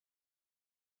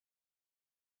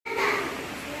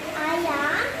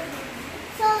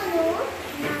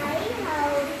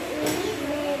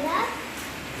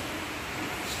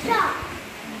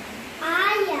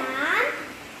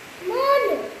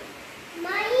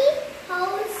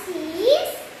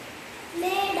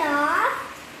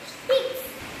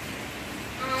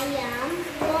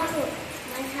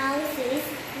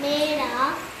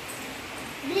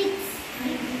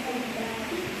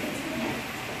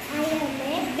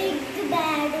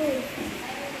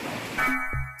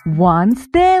Once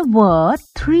there were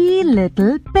 3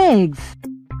 little pigs.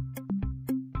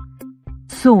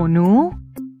 Sonu,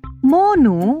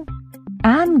 Monu,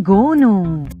 and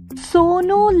Gonu.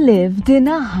 Sonu lived in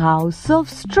a house of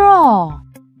straw.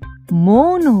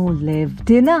 Monu lived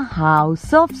in a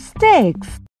house of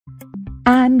sticks.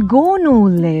 And Gonu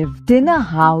lived in a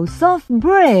house of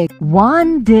brick.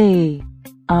 One day,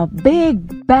 a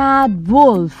big bad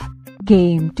wolf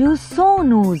came to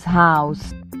Sonu's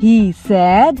house. He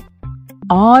said,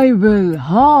 "I will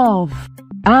huff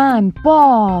and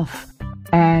puff,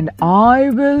 and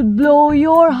I will blow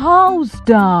your house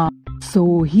down."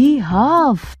 So he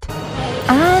huffed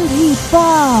and he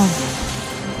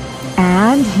puffed,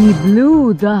 and he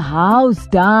blew the house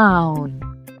down.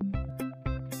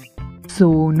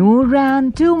 Sonu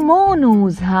ran to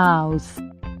Monu's house.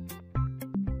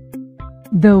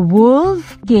 The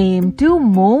wolf came to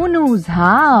Monu's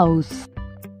house.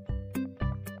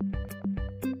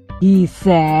 He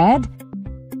said,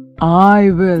 "I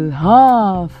will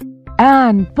huff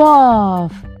and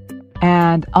puff,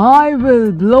 and I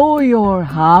will blow your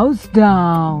house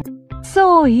down." So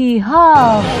he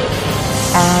huffed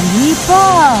and he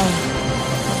puffed,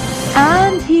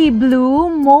 and he blew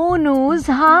Monu's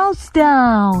house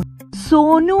down.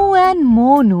 Sonu and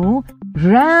Monu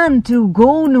ran to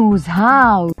Gonu's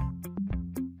house.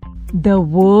 The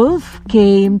wolf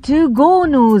came to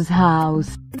Gonu's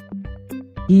house.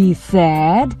 He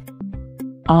said,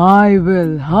 "I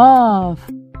will huff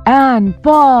and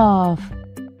puff,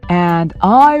 and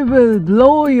I will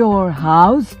blow your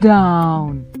house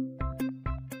down."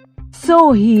 So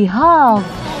he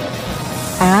huffed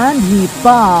and he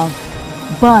puffed,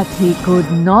 but he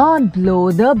could not blow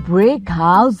the brick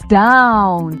house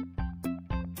down.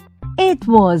 It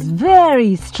was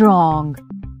very strong.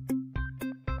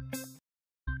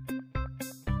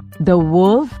 The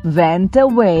wolf went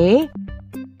away,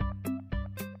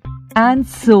 and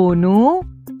Sonu,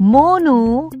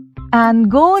 Monu, and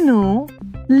Gonu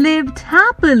lived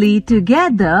happily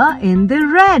together in the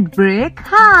red brick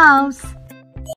house.